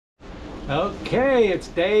Okay, it's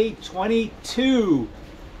day 22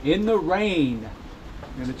 in the rain.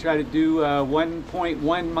 I'm going to try to do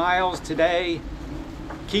 1.1 miles today.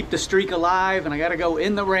 Keep the streak alive, and I got to go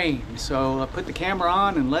in the rain. So I'll put the camera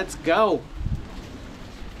on and let's go.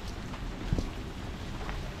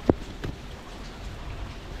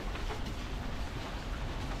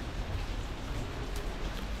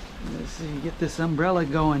 Let's see, get this umbrella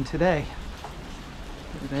going today.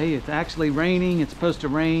 Today it's actually raining. It's supposed to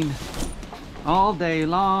rain all day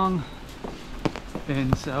long,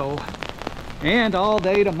 and all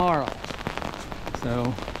day tomorrow.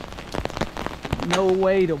 So no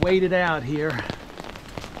way to wait it out here.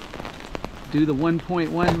 Do the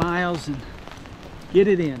 1.1 miles and get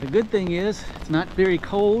it in. The good thing is it's not very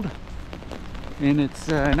cold, and it's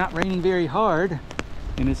not raining very hard,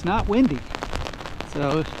 and it's not windy.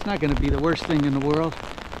 So it's not going to be the worst thing in the world.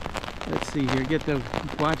 Let's see here, get the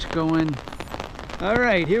watch going. All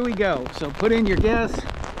right, here we go. So put in your guess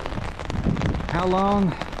how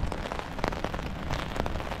long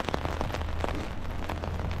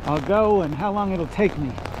I'll go and how long it'll take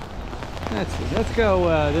me. Let's see, let's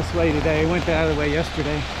go this way today. I went the other way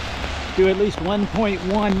yesterday. Do at least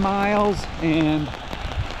 1.1 miles and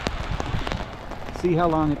see how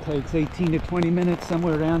long it takes. 18 to 20 minutes,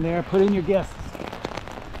 somewhere around there. Put in your guesses.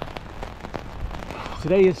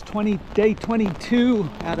 Today is day 22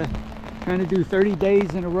 out of trying to do 30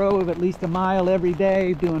 days in a row of at least a mile every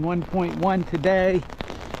day, doing 1.1 today.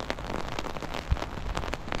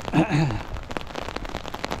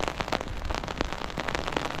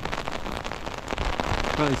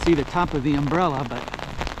 Probably see the top of the umbrella, but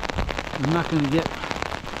I'm not going to get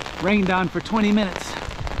rained on for 20 minutes.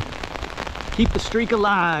 Keep the streak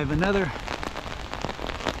alive. Another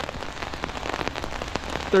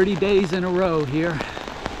 30 days in a row here.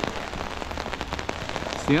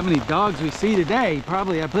 See how many dogs we see today.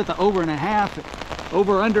 Probably I put the over under at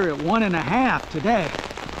 1.5 today.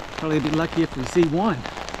 Probably be lucky if we see one.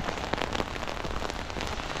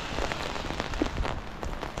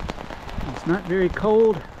 It's not very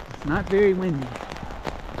cold, it's not very windy,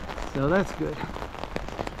 so that's good.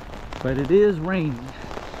 But it is raining.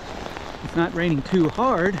 It's not raining too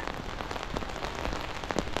hard.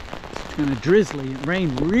 It's kind of drizzly. It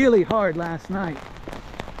rained really hard last night.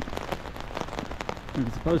 And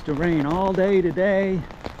it's supposed to rain all day today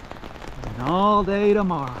and all day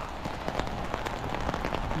tomorrow.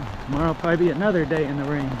 Tomorrow will probably be another day in the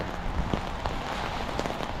rain.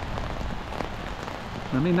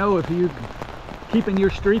 Let me know if you're keeping your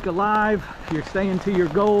streak alive, if you're staying to your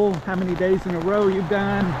goal, how many days in a row you've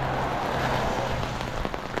done.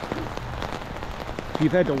 If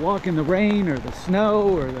you've had to walk in the rain or the snow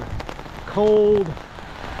or the cold.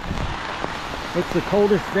 What's the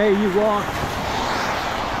coldest day you walked?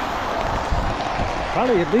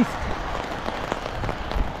 Probably at least,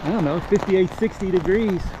 I don't know, 58, 60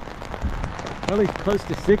 degrees. Probably close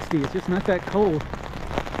to 60. It's just not that cold.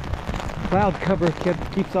 Cloud cover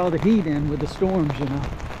keeps all the heat in with the storms, you know.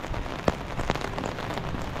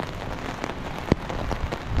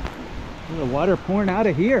 There's the water pouring out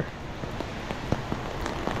of here.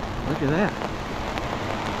 Look at that.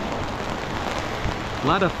 A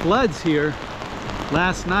lot of floods here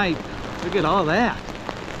last night. Look at all that.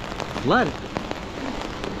 Flooded.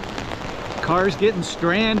 Cars getting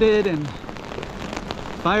stranded, and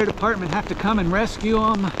fire department have to come and rescue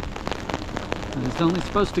them. And it's only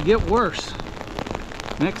supposed to get worse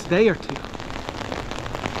next day or two.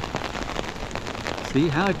 See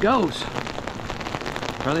how it goes.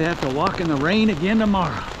 Probably have to walk in the rain again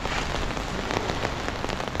tomorrow.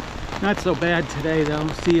 Not so bad today though.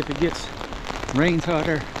 See if it rains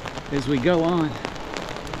harder as we go on.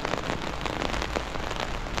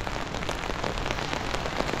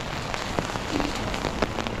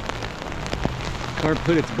 Car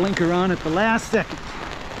put its blinker on at the last second.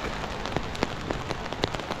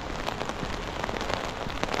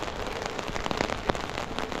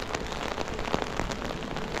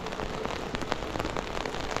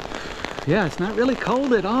 Yeah, it's not really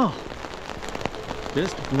cold at all.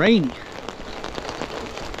 Just rainy.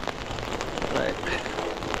 But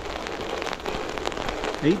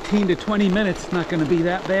 18 to 20 minutes is not going to be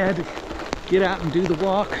that bad. Get out and do the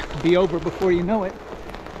walk. Be over before you know it.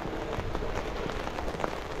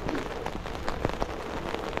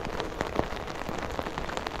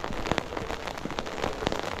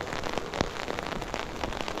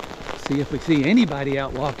 See if we see anybody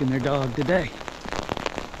out walking their dog today.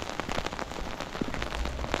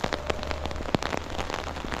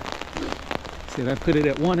 See, if I put it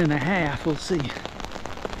at 1.5, we'll see.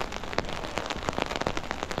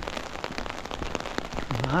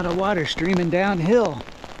 A lot of water streaming downhill.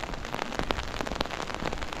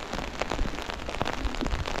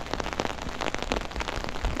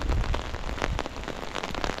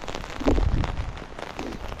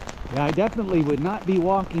 Yeah, I definitely would not be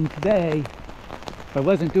walking today if I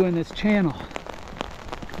wasn't doing this channel.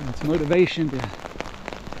 It's motivation to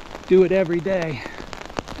do it every day.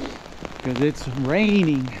 Because it's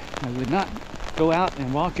raining. I would not go out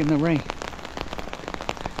and walk in the rain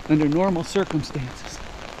under normal circumstances.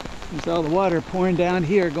 There's all the water pouring down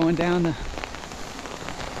here, going down the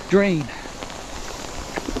drain.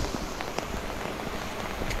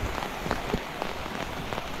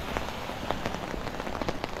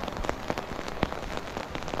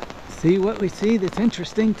 See what we see that's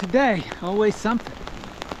interesting today. Always something.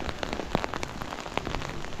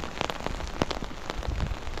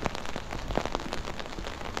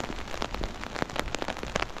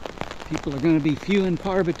 People are going to be few and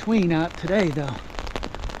far between out today, though.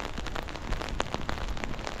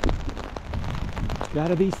 Got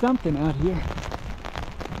to be something out here.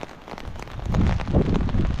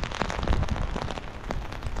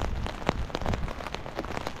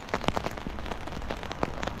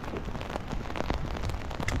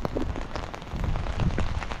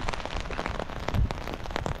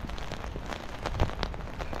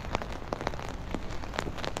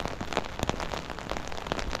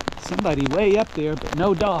 Somebody way up there, but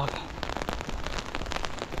no dog.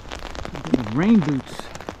 Rain boots.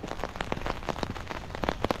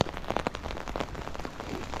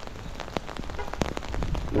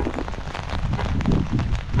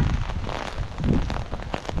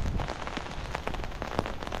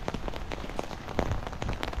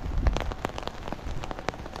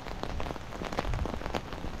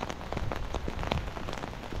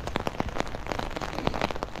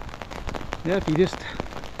 Yeah, if you just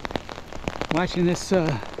watching this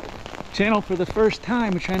channel for the first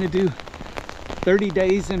time, we're trying to do 30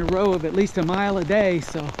 days in a row of at least a mile a day.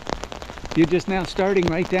 So you're just now starting,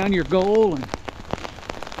 write down your goal, and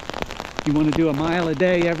you want to do a mile a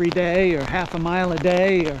day every day, or half a mile a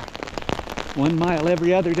day, or 1 mile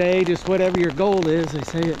every other day, just whatever your goal is. They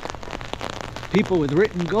say that people with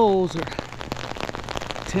written goals are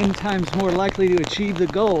 10 times more likely to achieve the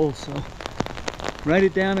goal. So write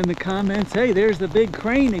it down in the comments. Hey, there's the big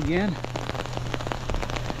crane again.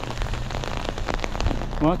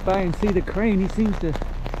 Walk by and see the crane. He seems to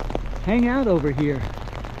hang out over here.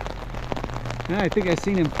 I think I've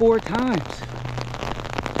seen him 4 times.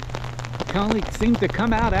 He only seems to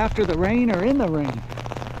come out after the rain or in the rain.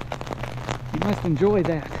 You must enjoy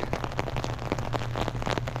that.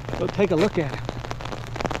 Go take a look at him.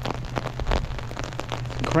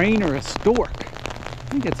 A crane or a stork? I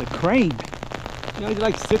think it's a crane. You know, he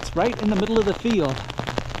like sits right in the middle of the field.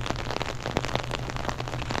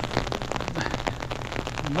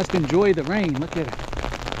 You must enjoy the rain. Look at it.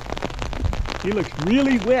 He looks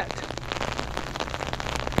really wet.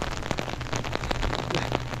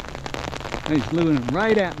 He's moving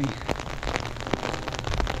right at me.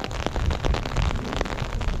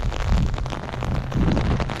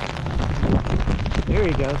 There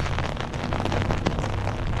he goes.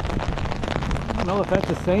 I don't know if that's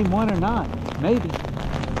the same one or not. Maybe.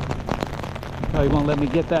 Probably won't let me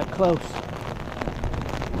get that close.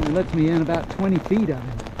 It lets me in about 20 feet of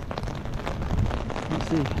him. Let's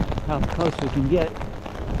see how close we can get.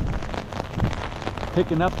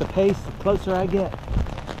 Picking up the pace the closer I get.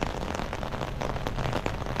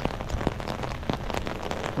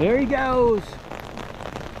 There he goes.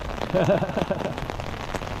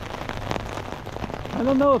 I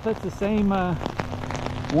don't know if that's the same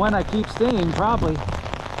one I keep seeing. Probably.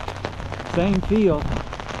 Same field.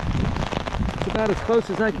 It's about as close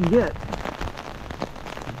as I can get.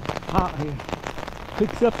 Hop here.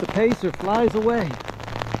 Picks up the pace or flies away.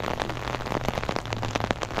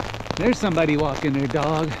 There's somebody walking their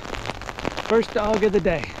dog. First dog of the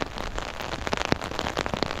day.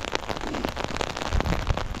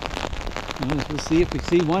 We'll see if we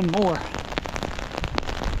see one more.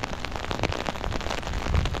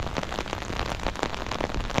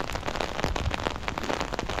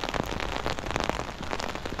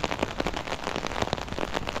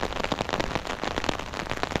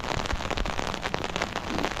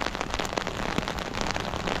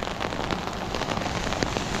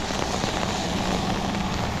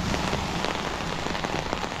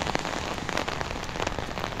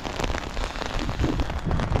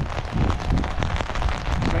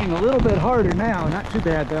 A little bit harder now, not too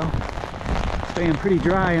bad though. Staying pretty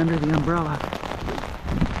dry under the umbrella.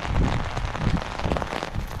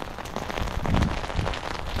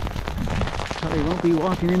 Probably won't be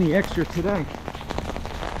walking any extra today.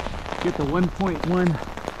 Get the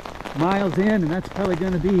 1.1 miles in, and that's probably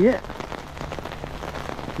going to be it.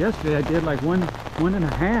 Yesterday I did like one and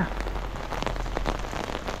a half.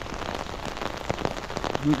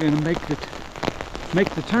 We're going to make the make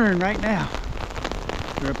the turn right now.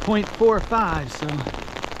 We're at 0.45, so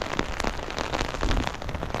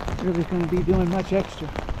really going to be doing much extra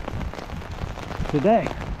today.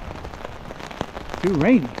 Too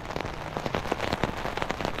rainy.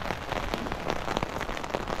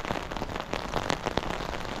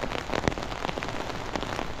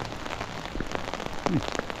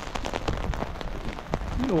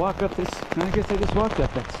 I'm gonna walk up this. I guess I just walked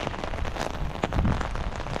up that street.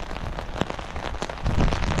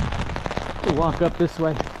 We'll walk up this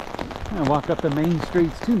way. I'm gonna walk up the main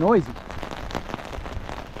street. It's too noisy.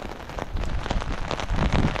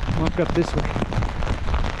 Walk up this way.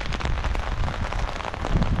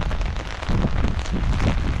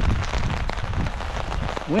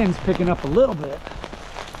 Wind's picking up a little bit.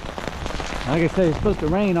 Like I say, it's supposed to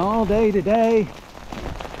rain all day today,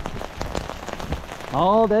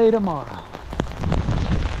 all day tomorrow.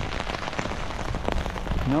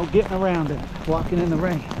 No getting around it, walking in the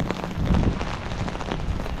rain.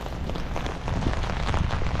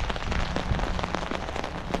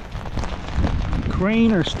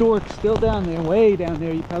 Crane or stork still down there, way down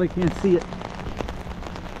there. You probably can't see it.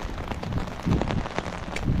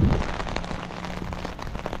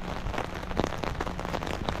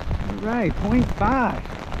 All right, 0.5.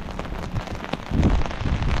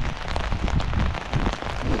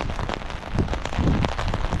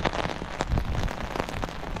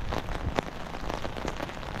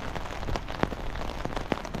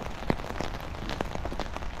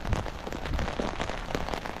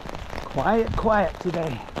 Quiet, quiet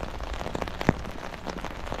today.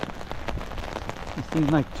 It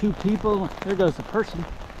seems like 2 people. There goes a person.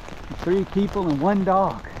 3 people and 1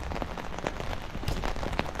 dog.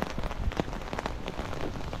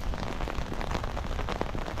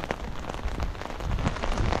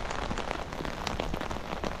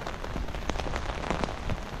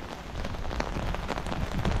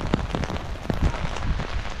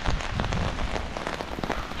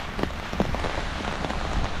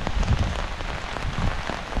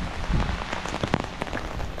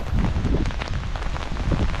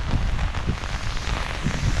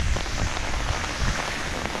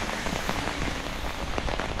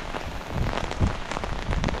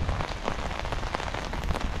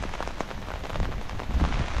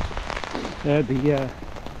 The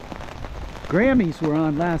Grammys were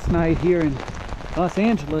on last night here in Los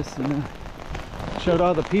Angeles, and showed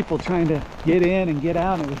all the people trying to get in and get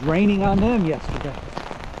out, and it was raining on them yesterday.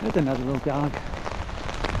 There's another little dog.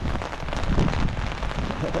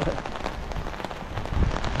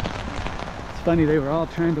 It's funny, they were all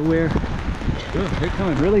trying to wear, they're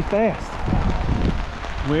coming really fast,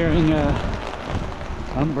 wearing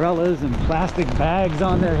umbrellas and plastic bags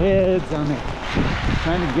on their heads,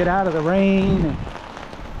 trying to get out of the rain. And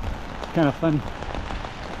it's kind of funny.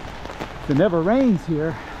 It never rains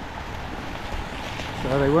here,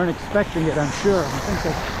 so they weren't expecting it, I'm sure. I think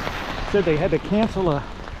they said they had to cancel a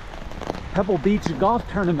Pebble Beach golf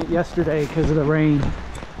tournament yesterday because of the rain.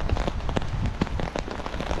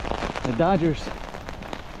 The Dodgers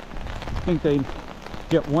think they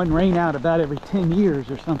get 1 rain out about every 10 years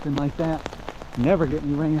or something like that. Never get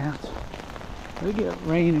any rain outs. They get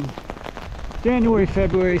rain in January,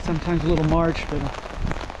 February, sometimes a little March, but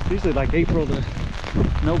usually like April to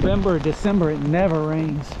November or December, it never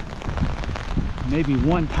rains. Maybe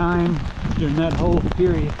 1 time during that whole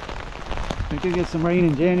period. We could get some rain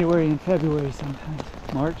in January and February sometimes.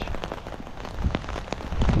 March.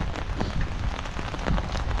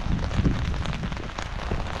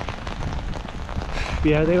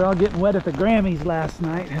 Yeah, they were all getting wet at the Grammys last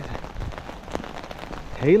night.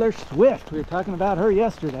 Taylor Swift, we were talking about her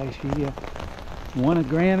yesterday. She won a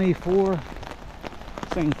Grammy for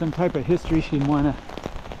saying some type of history. She won a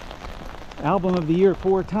album of the year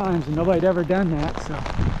 4 times, and nobody'd ever done that. So,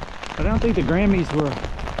 but I don't think the Grammys were,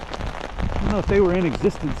 I don't know if they were in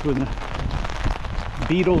existence with the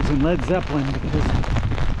Beatles and Led Zeppelin, because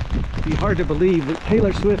it'd be hard to believe that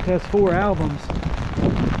Taylor Swift has 4 albums,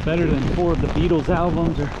 better than 4 of the Beatles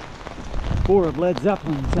albums or 4 of Led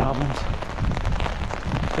Zeppelin's albums.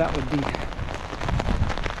 That would be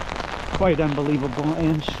quite unbelievable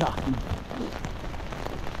and shocking.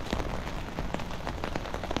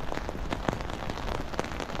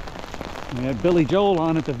 We had Billy Joel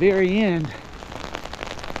on at the very end.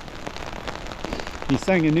 He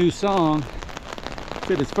sang a new song.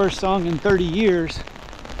 Did his first song in 30 years.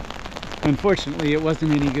 Unfortunately, it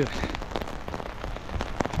wasn't any good.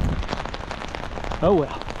 Oh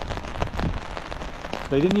well.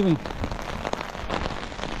 They didn't even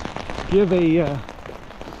give a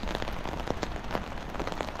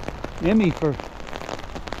Emmy for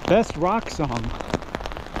Best Rock Song.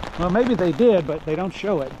 Well, maybe they did, but they don't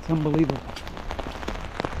show it. It's unbelievable.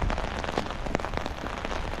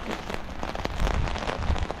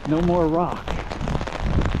 No more rock.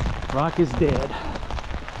 Rock is dead.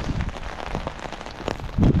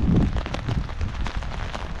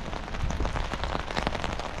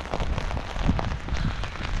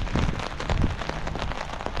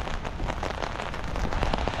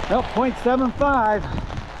 Well, 0.75.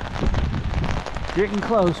 Getting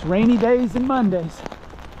close. Rainy days and Mondays.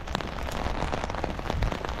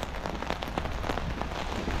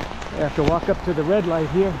 I have to walk up to the red light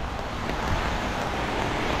here.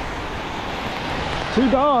 2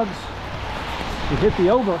 dogs. We hit the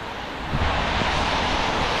over.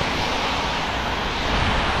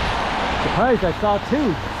 Surprised I saw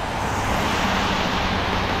 2.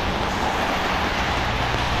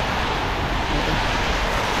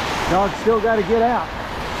 Dogs still got to get out.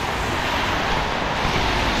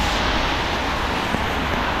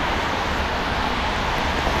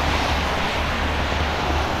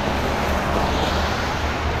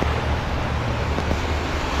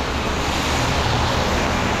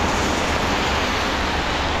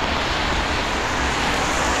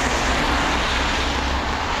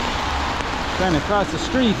 Trying to cross the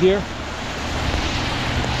street here.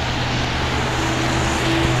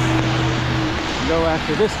 Go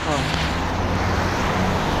after this car.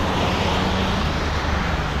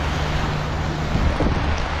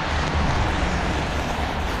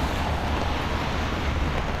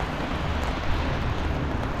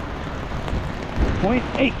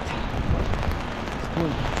 .8.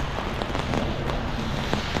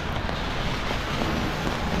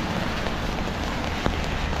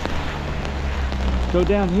 Go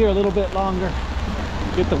down here a little bit longer.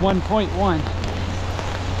 Get the 1.1.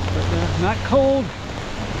 But not cold,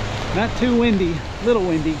 not too windy, little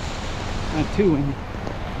windy, not too windy.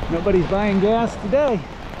 Nobody's buying gas today.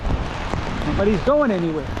 Nobody's going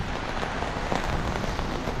anywhere.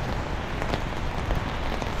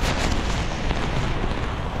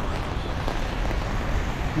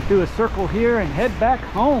 Let's do a circle here and head back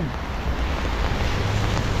home.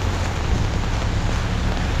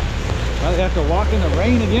 Well, they have to walk in the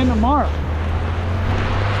rain again tomorrow.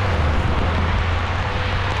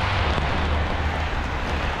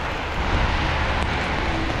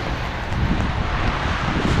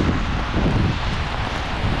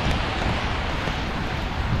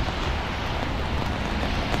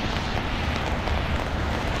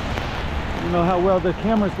 I don't know how well the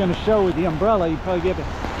camera's going to show with the umbrella. You probably get the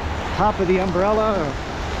top of the umbrella or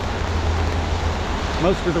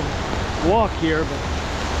most of the walk here, but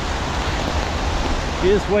it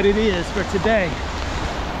is what it is for today.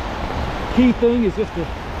 Key thing is just to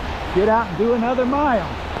get out and do another mile.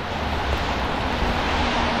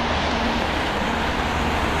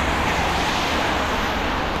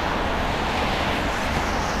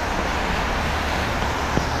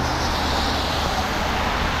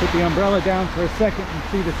 Put the umbrella down for a second and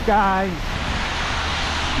see the sky.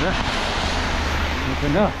 That's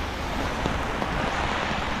enough.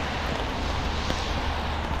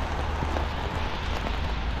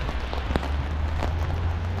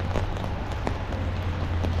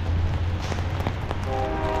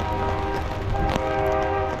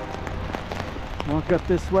 Walk up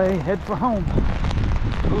this way, head for home.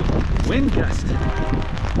 Ooh, wind gust.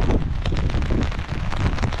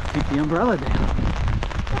 Keep the umbrella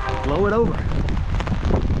down. Blow it over.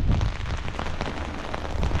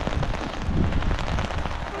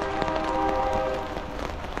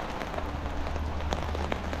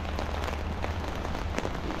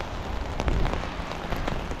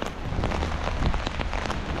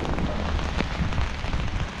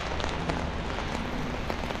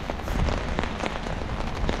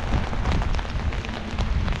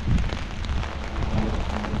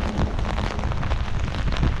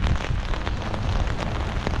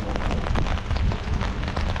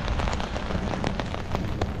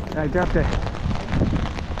 I dropped a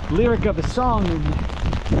lyric of a song in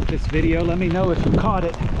this video. Let me know if you caught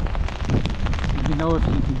it. Let me know if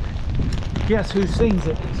you can guess who sings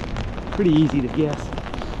it. It's pretty easy to guess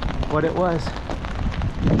what it was.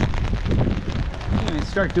 I'm going to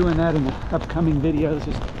start doing that in the upcoming videos.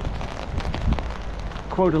 Just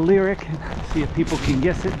quote a lyric and see if people can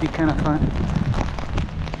guess it. It'd be kind of fun.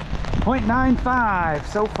 0.95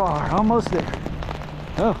 so far. Almost there.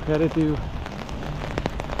 Oh, gotta do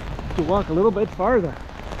to walk a little bit farther.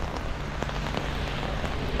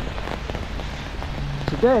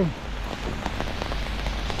 Today,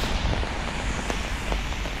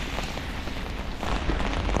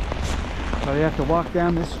 probably have to walk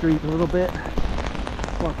down this street a little bit,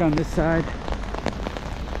 walk on this side.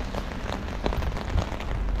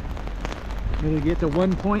 Gonna get to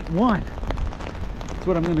 1.1. That's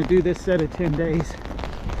what I'm gonna do this set of 10 days.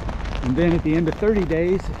 And then at the end of 30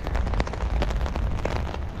 days,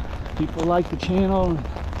 people like the channel and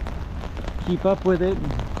keep up with it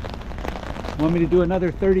and want me to do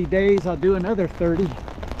another 30 days, I'll do another 30.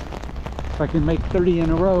 If I can make 30 in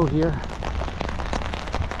a row here.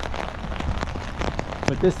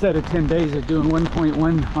 But this set of 10 days is doing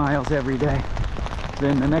 1.1 miles every day.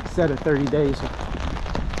 Then the next set of 30 days, we'll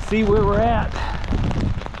see where we're at.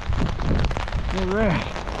 All right.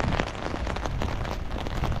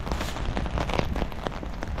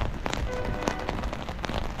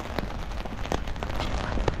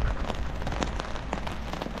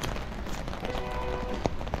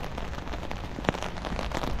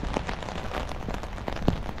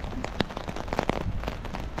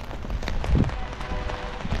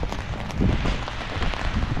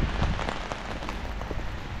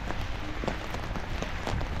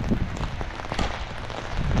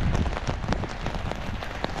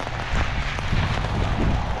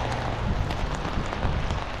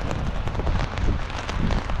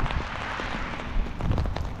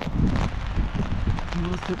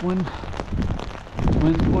 Almost at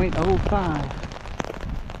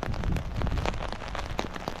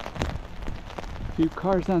 1.05. A few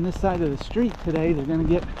cars on this side of the street today, they're going to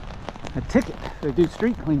get a ticket. They do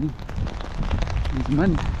street cleaning. It's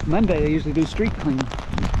Monday they usually do street cleaning.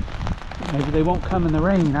 Maybe they won't come in the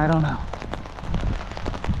rain, I don't know.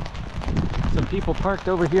 Some people parked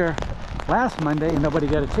over here last Monday and nobody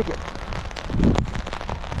got a ticket.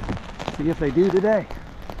 See if they do today.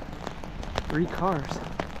 3 cars.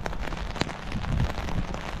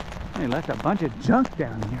 They left a bunch of junk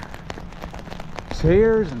down here.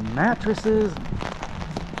 Chairs and mattresses.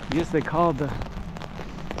 I guess they called the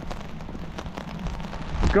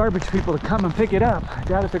garbage people to come and pick it up. I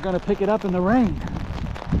doubt if they're going to pick it up in the rain.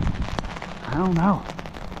 I don't know.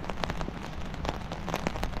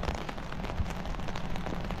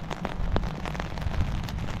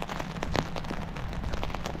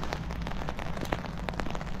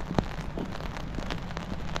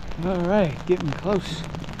 All right, getting close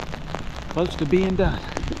to being done.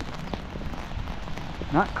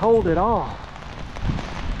 Not cold at all.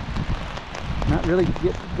 Not really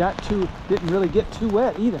didn't really get too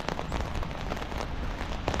wet either.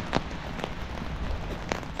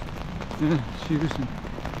 Shoes and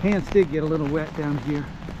pants did get a little wet down here.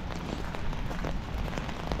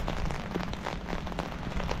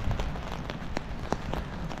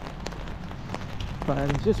 But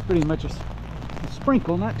it's just pretty much a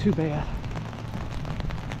sprinkle, not too bad.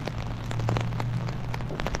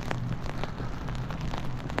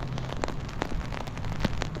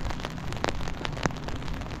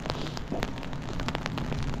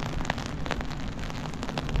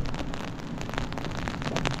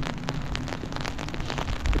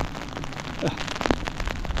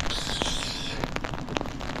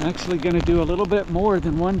 Actually going to do a little bit more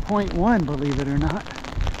than 1.1, believe it or not.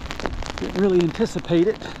 Didn't really anticipate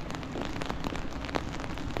it.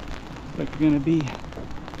 But going to be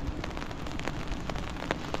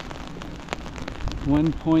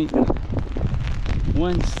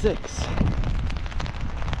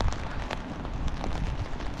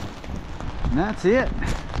 1.16. And that's it.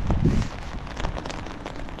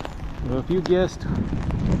 So if you guessed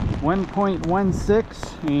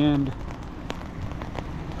 1.16 and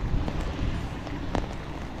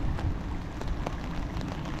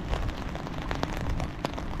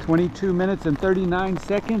 22 minutes and 39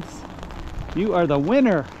 seconds, you are the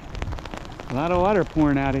winner. A lot of water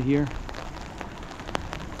pouring out of here.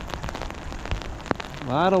 A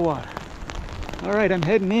lot of water. All right, I'm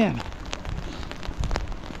heading in.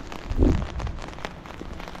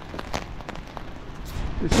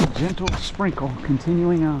 Just a gentle sprinkle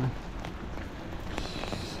continuing on.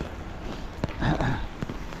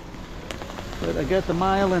 But I got the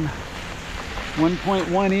mile and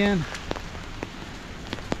 1.1 in.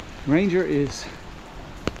 Ranger is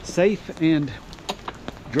safe and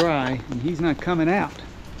dry, and he's not coming out.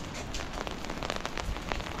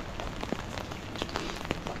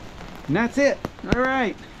 And that's it. All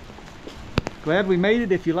right. Glad we made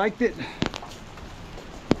it. If you liked it,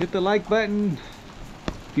 hit the like button.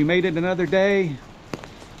 If you made it another day,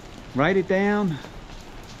 write it down.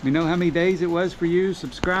 Let me know how many days it was for you.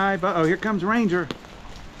 Subscribe. Uh-oh, here comes Ranger.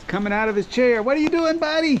 He's coming out of his chair. What are you doing,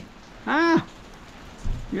 buddy? Huh?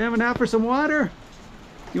 You having out for some water?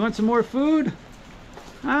 You want some more food?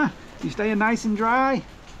 Huh? You staying nice and dry?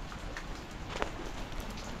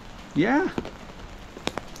 Yeah?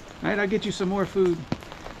 All right, I'll get you some more food.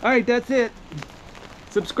 All right, that's it.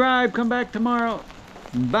 Subscribe, come back tomorrow.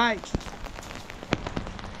 Bye.